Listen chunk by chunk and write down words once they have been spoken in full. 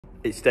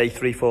It's day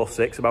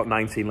 346, about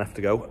 19 left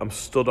to go. I'm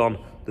stood on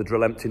the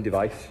drill emptying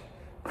device.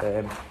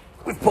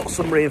 We've put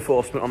some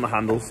reinforcement on the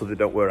handles so they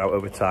don't wear out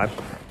over time.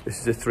 This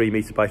is a 3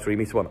 metre by 3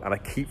 metre one, and I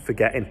keep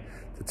forgetting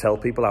to tell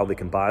people how they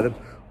can buy them.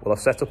 Well, I've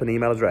set up an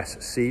email address,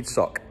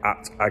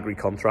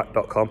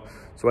 seedsock@agricontract.com.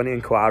 So any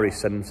inquiries,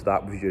 send them to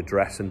that with your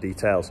address and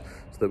details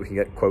so that we can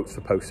get quotes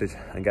for postage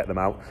and get them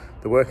out.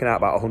 They're working out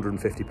about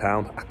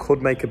 £150. I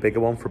could make a bigger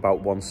one for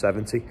about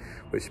 170,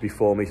 which would be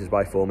 4 metres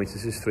by 4 metres.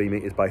 This is 3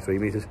 metres by 3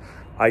 metres.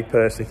 I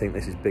personally think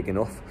this is big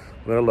enough.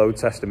 We're going to load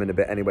test them in a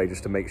bit anyway,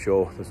 just to make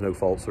sure there's no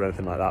faults or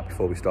anything like that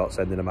before we start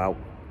sending them out.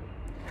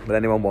 But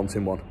anyone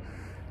wanting one,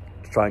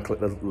 try and click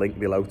the link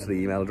below to the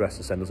email address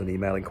and send us an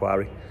email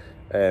inquiry.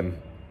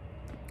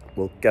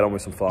 We'll get on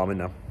with some farming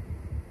now.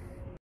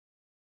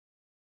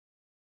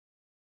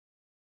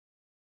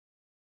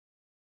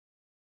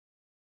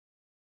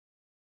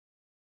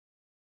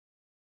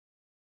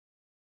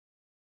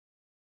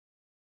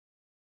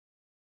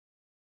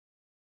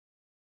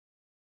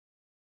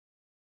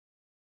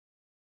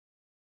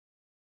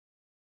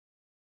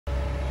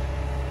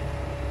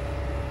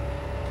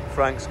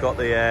 Frank's got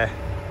the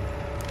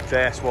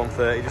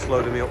JS130 just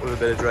loading me up with a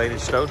bit of drainage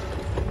stone.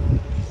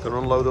 Gonna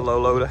unload the low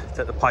loader,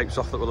 take the pipes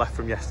off that were left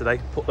from yesterday,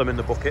 put them in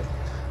the bucket,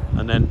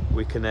 and then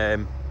we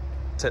can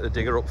take the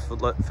digger up,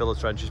 fill the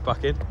trenches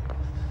back in.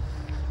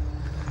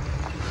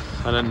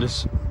 And then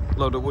this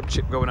load of wood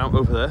chip going out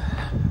over there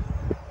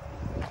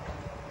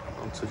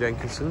onto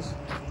Jenkinson's.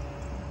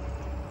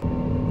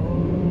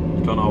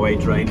 Just on our way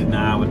draining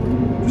now,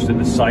 and just in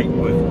the site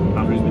with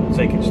Andrew's been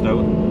taking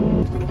stone.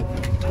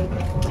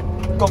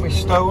 Got my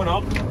stone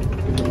on,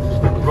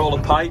 roll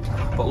of pipe,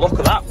 but look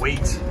at that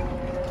wheat.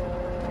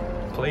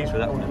 Pleased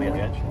with that one near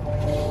the edge.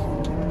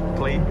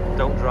 Please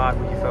don't drive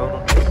with your phone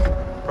on.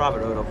 Private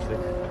road, obviously.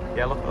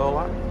 Yeah, look at all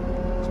that.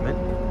 It's mint.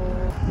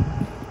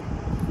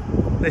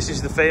 This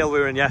is the field we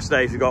were in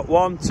yesterday. So we've got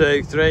 1,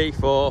 2, 3,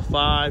 4,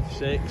 5,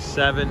 6,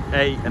 7,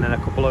 8, and then a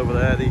couple over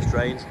there, these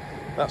drains.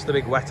 That's the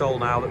big wet hole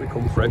now that we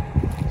come through.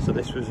 So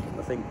this was,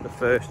 I think, the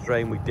first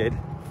drain we did.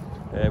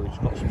 We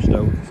just got some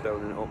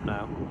stoning it up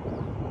now.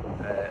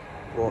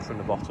 Water in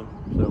the bottom,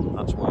 so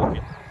that's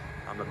working.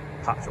 And the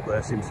patch up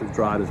there seems to have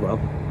dried as well.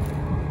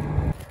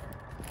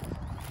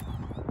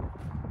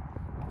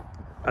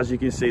 As you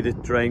can see, the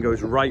drain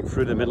goes right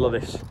through the middle of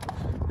this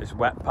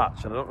wet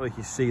patch, and I don't know if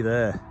you see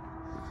there,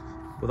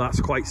 but that's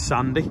quite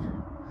sandy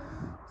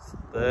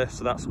there,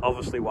 so that's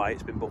obviously why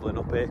it's been bubbling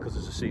up here, because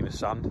there's a seam of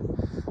sand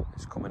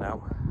it's coming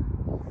out.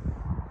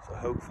 So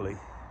hopefully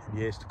in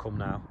years to come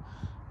now,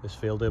 this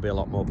field will be a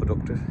lot more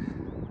productive.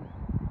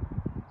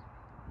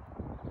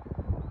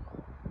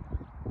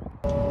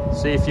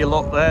 See, if you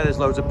look there, there's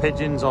loads of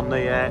pigeons on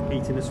the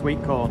eating the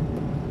sweet corn.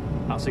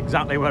 That's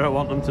exactly where I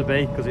want them to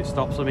be, because it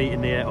stops them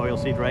eating the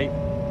oilseed rape.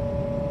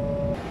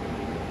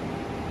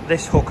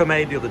 This hook I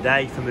made the other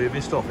day for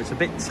moving stuff, it's a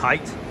bit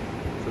tight, so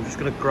I'm just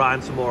going to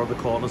grind some more of the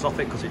corners off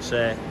it, because it's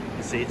you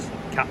can see it's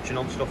catching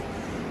on stuff.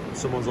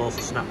 Someone's also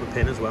snapped the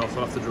pin as well, so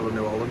I'll have to drill a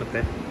new hole in the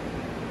pin.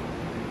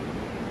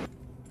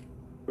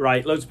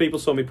 Right, loads of people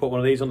saw me put one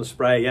of these on the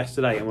sprayer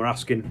yesterday and were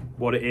asking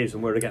what it is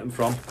and where to get them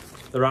from.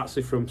 They're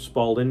actually from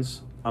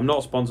Spalding's. I'm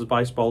not sponsored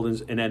by Spalding's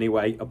in any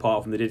way,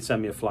 apart from they did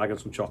send me a flag and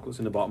some chocolates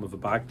in the bottom of a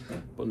bag,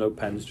 but no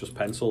pens, just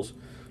pencils.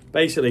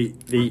 Basically,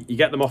 you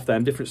get them off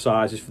them, different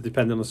sizes,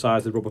 depending on the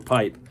size of the rubber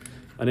pipe.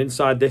 And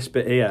inside this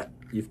bit here,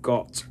 you've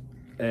got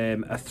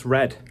a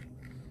thread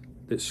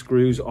that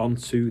screws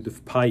onto the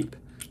pipe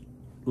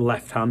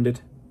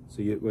left-handed.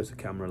 So where's the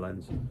camera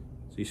lens?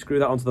 So you screw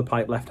that onto the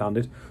pipe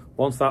left-handed.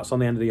 Once that's on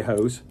the end of your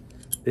hose,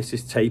 this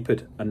is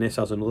tapered, and this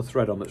has another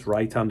thread on that's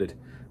right-handed.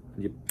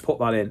 And you put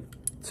that in,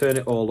 turn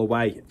it all the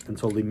way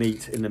until they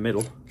meet in the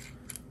middle.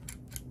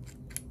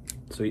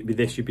 So it'd be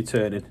this you'd be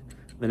turning.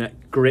 Then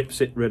it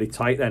grips it really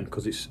tight then,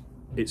 because it's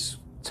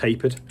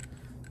tapered.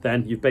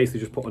 Then you've basically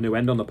just put a new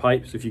end on the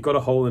pipe. So if you've got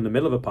a hole in the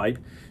middle of a pipe,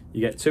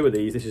 you get two of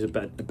these. This is a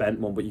bent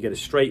one, but you get a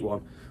straight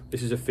one.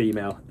 This is a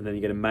female, and then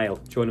you get a male.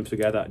 Join them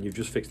together, and you've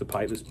just fixed the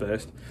pipe that's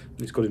burst.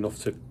 And it's good enough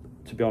to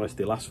be honest,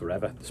 they last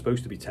forever. They're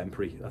supposed to be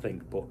temporary, I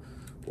think, but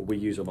we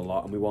use them a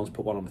lot. And we once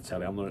put one on the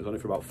telly. I've done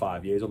it for about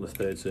 5 years on the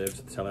third service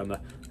of the telly,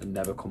 and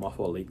never come off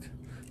or leaked.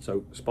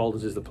 So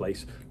Spalding's is the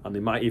place, and they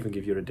might even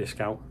give you a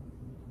discount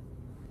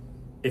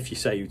if you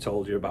say who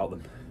told you about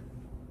them.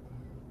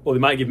 Or they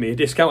might give me a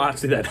discount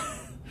actually then.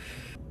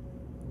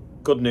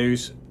 Good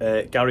news,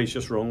 Gary's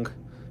just rung.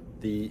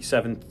 The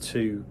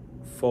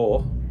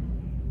 724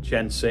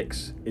 Gen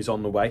 6 is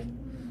on the way,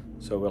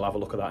 so we'll have a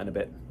look at that in a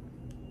bit.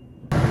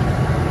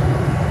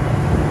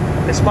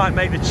 This might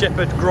make the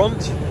chippered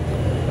grunt,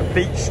 a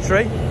beech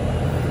tree.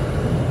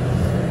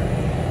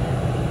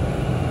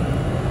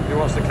 Who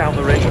wants to count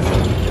the rings?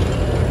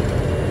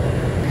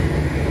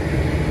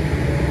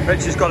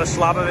 Rich has got a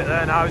slab of it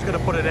there now, he's going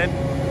to put it in.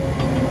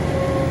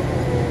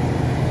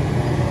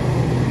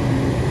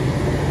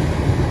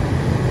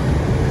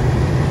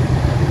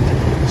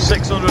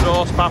 .600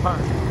 horsepower,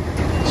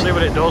 see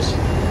what it does.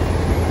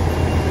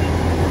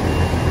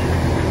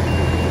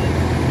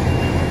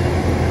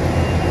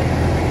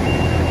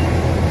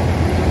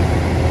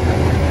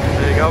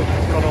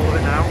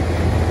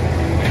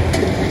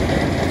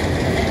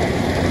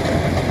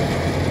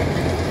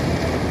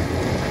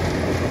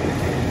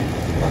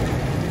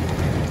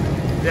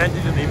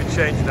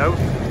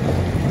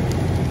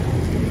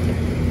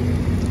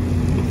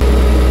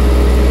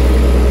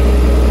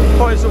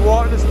 wanted some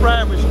water in the spray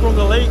and we sprung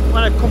a leak.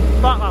 When I come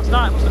back last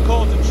night, it must have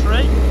caused a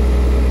tree.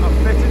 I've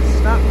fitted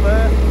snap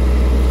there.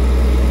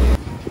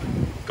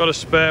 Got a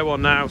spare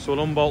one now, so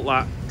we'll unbolt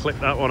that, clip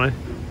that one in,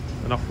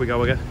 and off we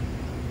go again.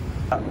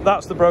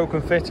 That's the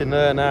broken fitting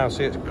there now,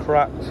 see it's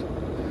cracked.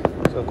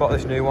 So I've got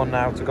this new one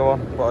now to go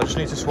on, but I just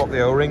need to swap the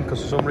O-ring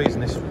because for some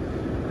reason this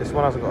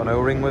one hasn't got an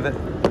O-ring with it.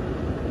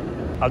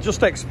 I'll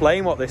just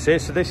explain what this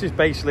is. So this is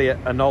basically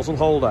a nozzle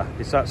holder.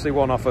 It's actually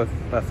one off a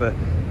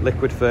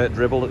liquid fert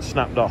dribble that's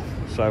snapped off.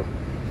 So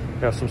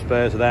we have some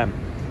spares of them.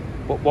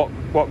 But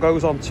what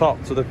goes on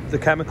top, so the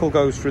chemical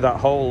goes through that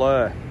hole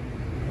there,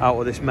 out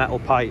of this metal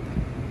pipe,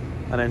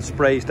 and then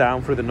sprays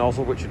down through the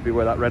nozzle, which would be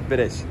where that red bit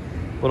is.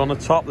 But on the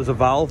top there's a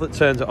valve that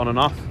turns it on and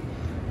off,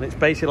 and it's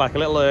basically like a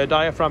little air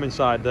diaphragm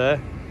inside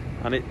there,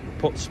 and it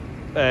puts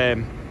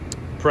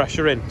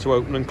pressure in to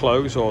open and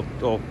close, or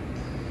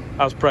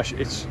as pressure,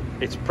 it's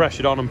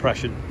pressured on and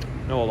pressured.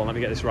 No, hold on, let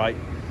me get this right.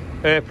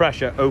 Air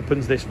pressure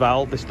opens this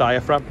valve, this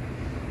diaphragm,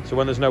 so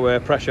when there's no air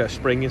pressure, a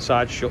spring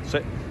inside shuts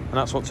it, and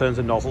that's what turns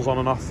the nozzles on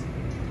and off.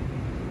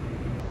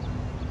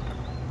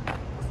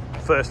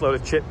 First load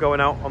of chip going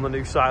out on the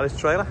new silage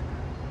trailer,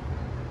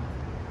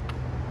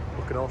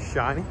 looking all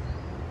shiny.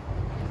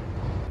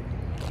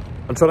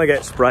 I'm trying to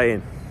get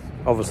spraying.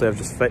 Obviously I've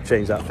just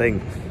changed that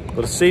thing,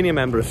 but a senior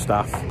member of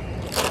staff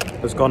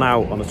has gone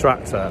out on the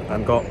tractor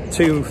and got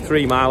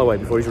 2-3 miles away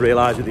before he's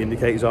realised that the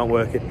indicators aren't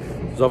working.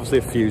 There's obviously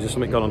a fuse or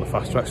something gone on the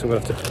fast track, so I'm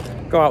going to have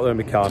to go out there in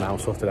my car now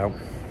and sort it out.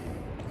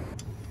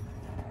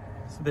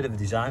 It's a bit of a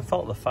design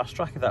fault of the fast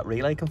track if that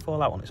relay can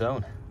fall out on its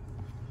own.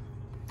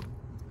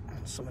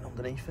 There's something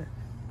underneath it.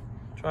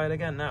 Try it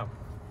again now.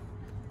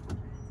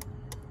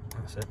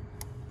 That's it.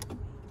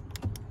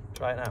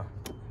 Try it now.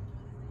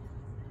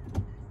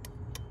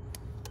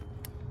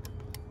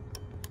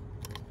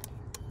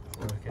 It's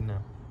working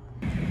now.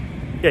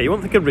 Yeah, you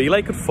wouldn't think a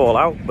relay could fall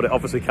out, but it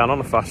obviously can on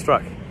a fast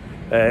track.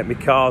 My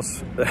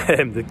car's,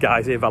 the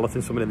guy's here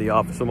valeting something in the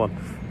yard for someone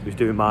who's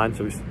doing mine,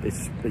 so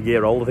it's a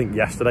year old, I think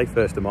yesterday,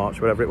 1st of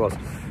March, whatever it was.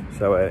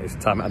 So it's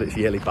time it had its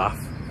yearly bath.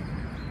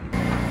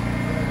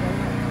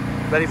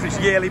 Ready for its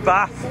yearly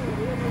bath.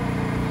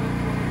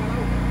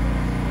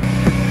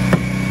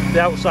 The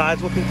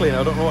outside's looking clean,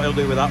 I don't know what he'll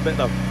do with that bit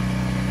though.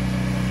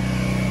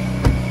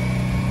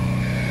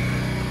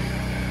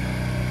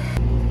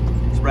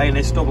 Spraying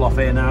this stubble off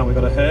here now. We've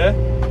got a hair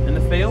in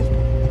the field.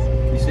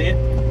 Can you see it?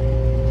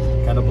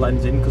 Kind of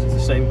blends in because it's the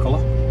same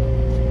colour.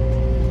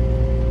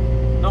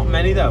 Not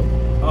many though.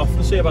 I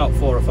often see about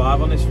 4 or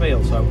 5 on this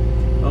field, so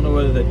I don't know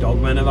whether the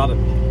dogmen have had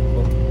them,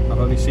 but I've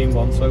only seen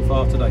one so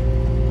far today.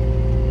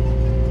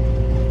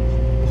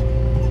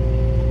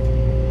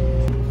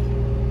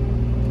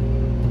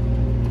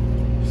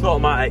 Just thought I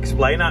might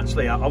explain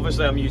actually.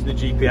 Obviously I'm using the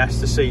GPS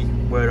to see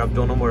where I've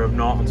done and where I've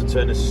not, and to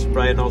turn the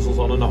spray nozzles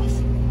on and off.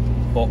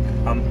 But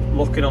I'm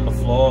looking on the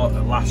floor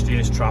at last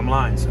year's tram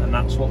lines, and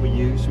that's what we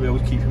use. We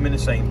always keep them in the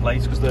same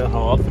place because they're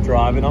hard for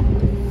driving on.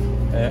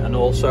 And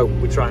also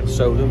we try and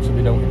sew them so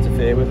they don't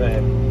interfere with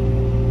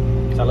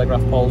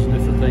telegraph poles and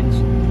different things.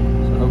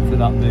 So hopefully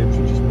that moves.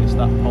 We just missed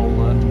that pole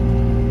there.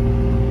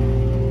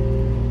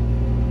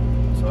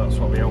 So that's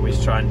what we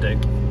always try and do.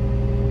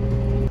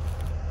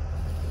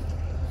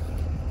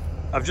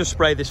 I've just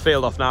sprayed this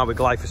field off now with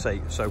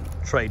glyphosate, so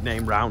trade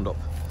name Roundup.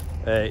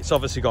 It's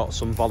obviously got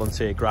some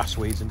volunteer grass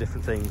weeds and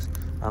different things,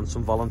 and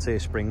some volunteer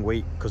spring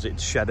wheat because it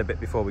shed a bit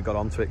before we got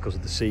onto it because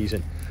of the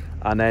season.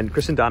 And then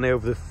Chris and Danny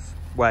over the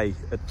way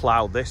had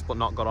ploughed this but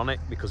not got on it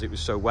because it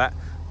was so wet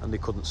and they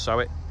couldn't sow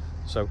it.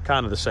 So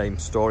kind of the same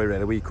story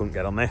really, we couldn't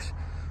get on this.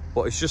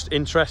 But it's just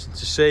interesting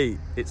to see,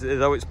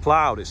 though it's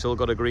ploughed, it's still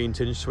got a green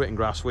tinge to it and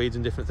grass weeds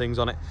and different things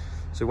on it.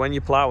 So when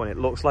you're ploughing, it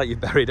looks like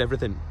you've buried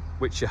everything,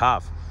 which you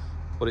have,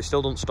 but it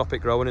still doesn't stop it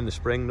growing in the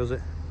spring, does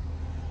it?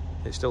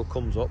 It still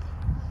comes up.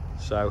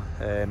 So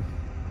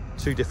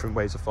 2 different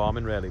ways of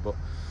farming really, but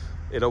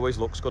it always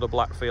looks good, a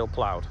black field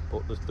ploughed,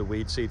 but the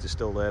weed seeds are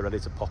still there ready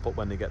to pop up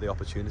when they get the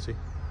opportunity.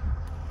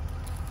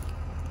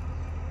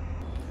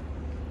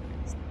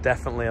 It's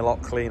definitely a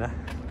lot cleaner.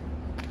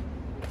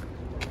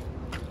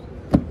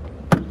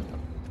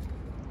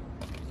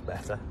 It's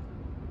better.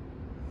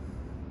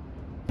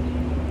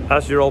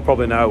 As you all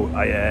probably know,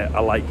 I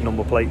like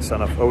number plates,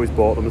 and I've always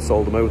bought them and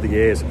sold them over the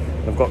years.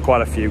 I've got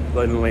quite a few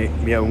in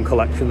my own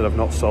collection that I've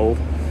not sold.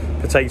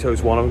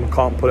 Potato's one of them. I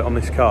can't put it on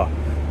this car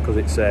because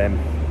it's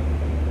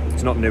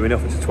not new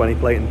enough. It's a 20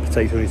 plate and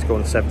potato needs to go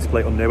on a 70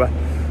 plate or newer.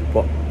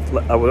 But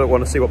I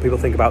want to see what people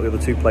think about the other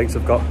 2 plates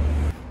I've got.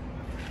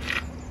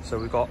 So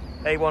we've got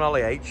A1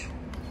 Ollie H,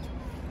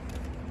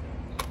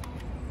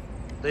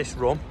 this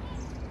rum,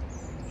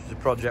 which is a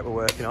project we're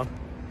working on,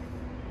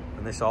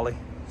 and this Ollie.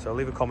 So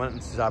leave a comment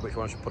and decide which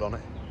one I should put on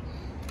it.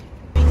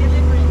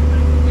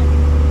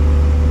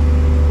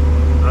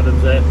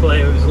 Adam's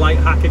playing with his light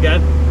hack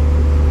again.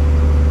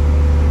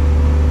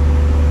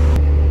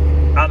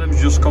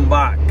 Adam's just come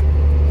back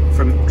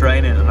from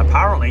draining, and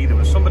apparently there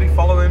was somebody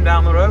following him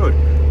down the road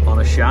on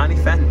a shiny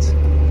fendt.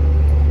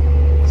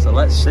 So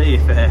let's see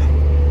if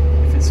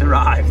it's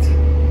arrived.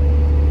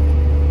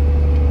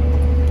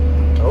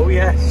 Oh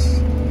yes,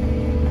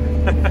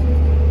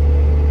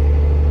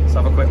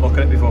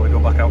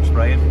 stop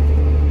spraying.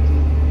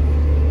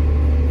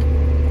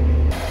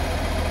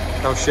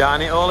 How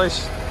shiny it all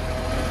is.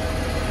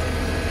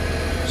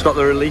 It's got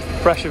the relief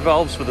pressure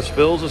valves for the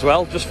spills as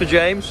well, just for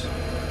James.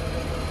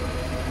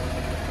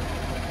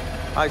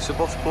 Iso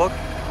bus plug,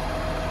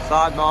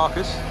 side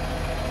markers.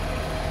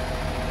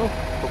 Oh,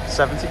 put the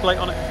 70 plate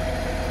on it.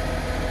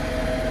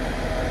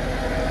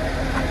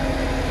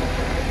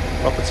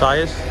 Proper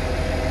tyres.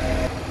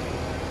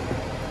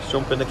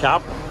 Jump in the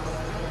cab.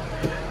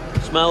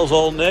 Smells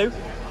all new.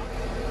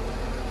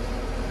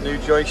 New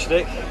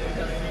joystick.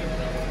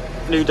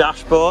 New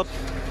dashboard.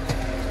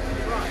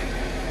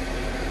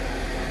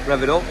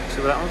 Rev it up,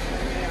 see what happens.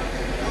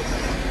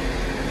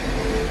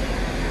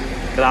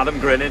 Look at Adam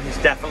grinning, he's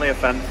definitely a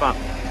Fendt fan.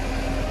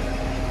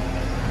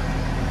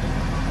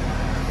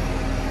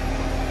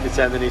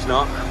 Pretending he's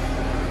not.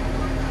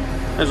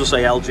 As well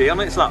say LG on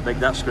it, it's that big,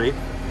 that screen.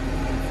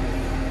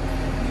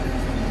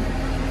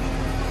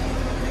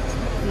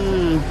 I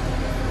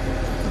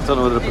don't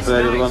know whether I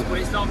prefer the other one. But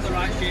it's not the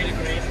right shade of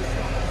green.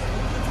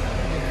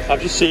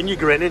 I've just seen you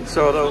grinning,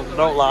 so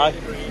don't lie.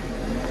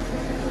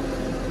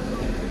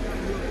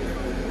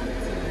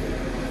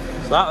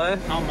 Is that there?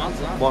 How mad's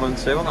that? 1 and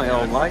 2 on the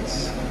old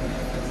lights.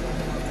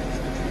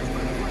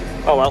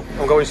 Oh well,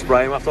 I'm going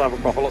spraying, we'll have to have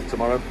a proper look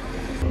tomorrow.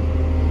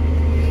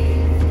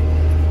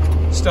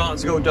 It's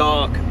starting to go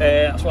dark,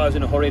 that's why I was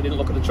in a hurry, didn't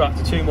look at the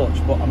tractor too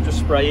much, but I'm just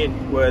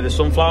spraying where the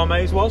sunflower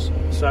maze was.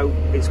 So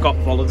it's got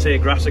volunteer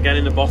grass again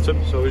in the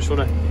bottom, so I just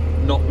want to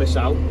not miss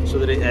out so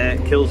that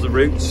it kills the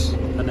roots,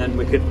 and then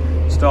we can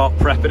start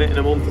prepping it in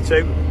a month or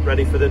two,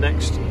 ready for the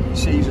next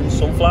season's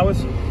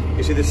sunflowers.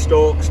 You see the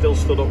stalk still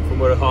stood up from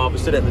where I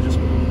harvested it, they're just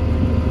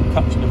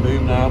catching the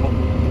boom now, but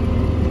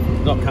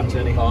not catching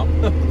any harm.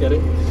 Get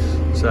it?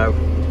 So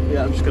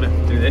yeah, I'm just going to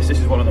do this. This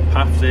is one of the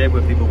paths here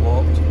where people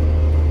walked.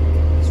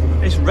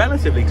 It's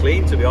relatively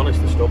clean, to be honest,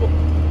 the stubble.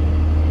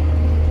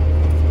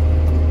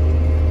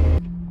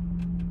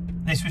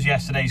 This was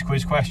yesterday's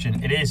quiz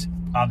question. It is,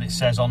 and it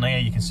says on here,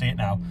 you can see it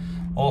now,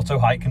 auto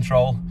height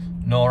control,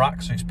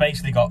 NORAC. So it's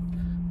basically got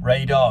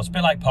radars, a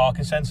bit like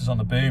parking sensors on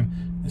the boom,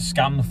 that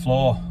scan the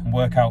floor and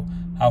work out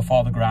how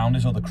far the ground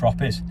is or the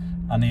crop is,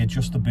 and they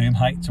adjust the boom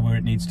height to where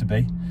it needs to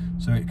be.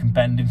 So it can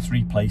bend in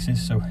 3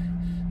 places. So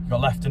you've got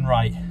left and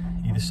right,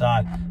 either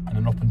side, and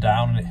then up and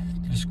down, and it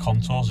just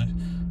contours it,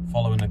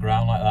 following the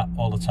ground like that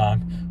all the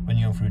time when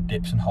you're going through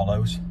dips and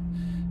hollows.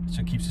 So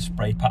it keeps the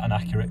spray pattern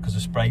accurate, because the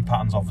spray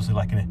pattern's obviously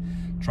like in a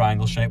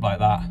triangle shape like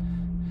that,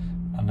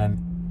 and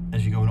then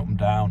as you're going up and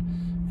down,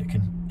 it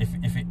can,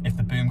 if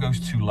the boom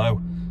goes too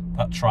low,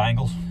 that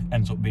triangle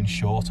ends up being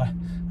shorter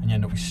and you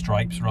end up with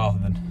stripes rather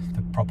than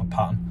the proper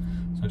pattern.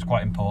 So it's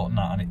quite important,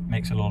 that, and it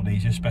makes it a lot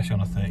easier, especially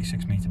on a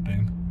 36-metre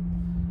boom.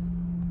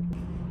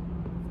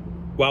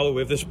 While we're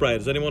with the spray,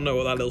 does anyone know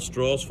what that little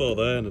straw's for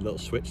there and the little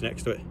switch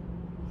next to it?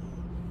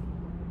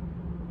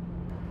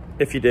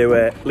 If you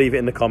do, leave it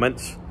in the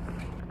comments.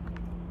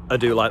 I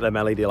do like them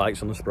LED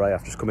lights on the spray.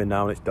 I've just come in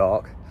now and it's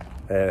dark.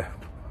 I'm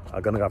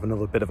going to have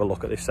another bit of a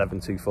look at this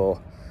 724,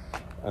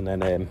 and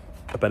then I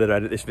better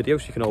edit this video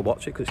so you can all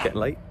watch it because it's getting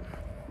late.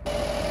 2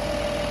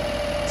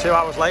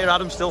 hours later,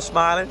 Adam's still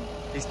smiling.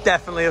 He's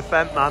definitely a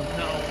Fendt man.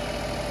 No.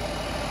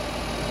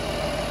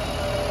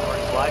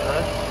 Orange light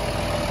there.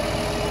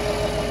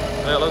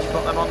 Yeah, let's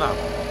put them on now.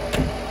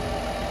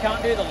 You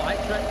can't do the light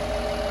trick.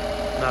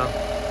 No.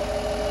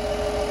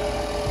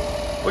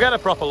 We'll get a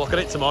proper look at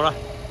it tomorrow.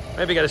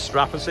 Maybe get a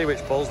strap and see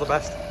which pulls the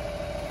best.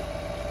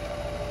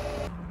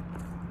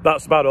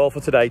 That's about all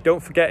for today.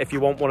 Don't forget, if you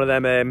want one of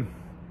them, I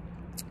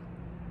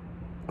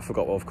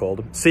forgot what I've called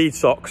them,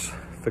 Seedsocks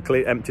for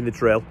emptying the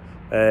drill.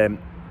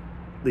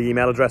 The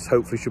email address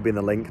hopefully should be in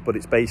the link, but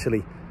it's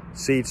basically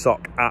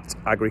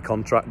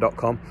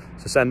seedsock@agricontract.com.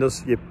 So send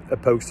us your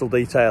postal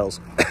details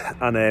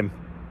and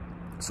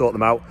sort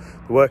them out.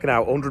 We're working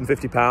out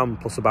 £150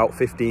 plus about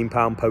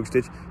 £15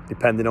 postage,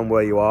 depending on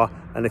where you are.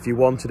 And if you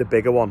wanted a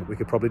bigger one, we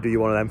could probably do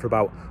you one of them for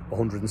about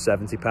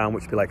 £170,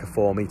 which would be like a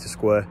 4 metre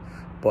square.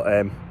 But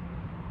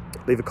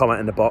leave a comment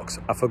in the box.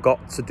 I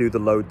forgot to do the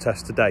load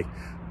test today,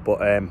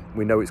 but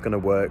we know it's going to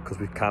work because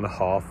we kind of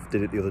half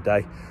did it the other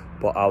day.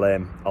 But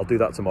I'll do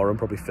that tomorrow and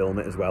probably film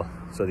it as well,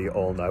 so that you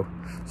all know.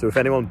 So if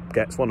anyone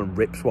gets one and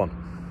rips one,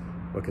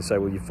 we can say,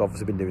 well, you've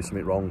obviously been doing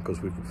something wrong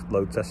because we've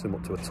load tested them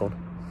up to a ton.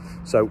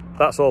 So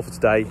that's all for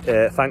today.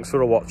 Thanks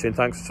for watching,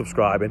 thanks for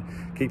subscribing.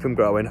 Keep them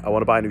growing. I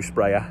want to buy a new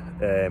sprayer,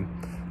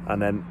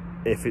 and then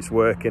if it's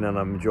working and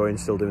I'm enjoying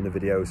still doing the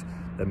videos,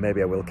 then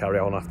maybe I will carry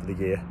on after the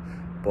year.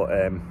 But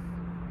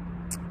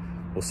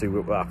we'll see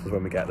what happens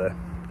when we get there.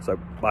 So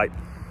bye.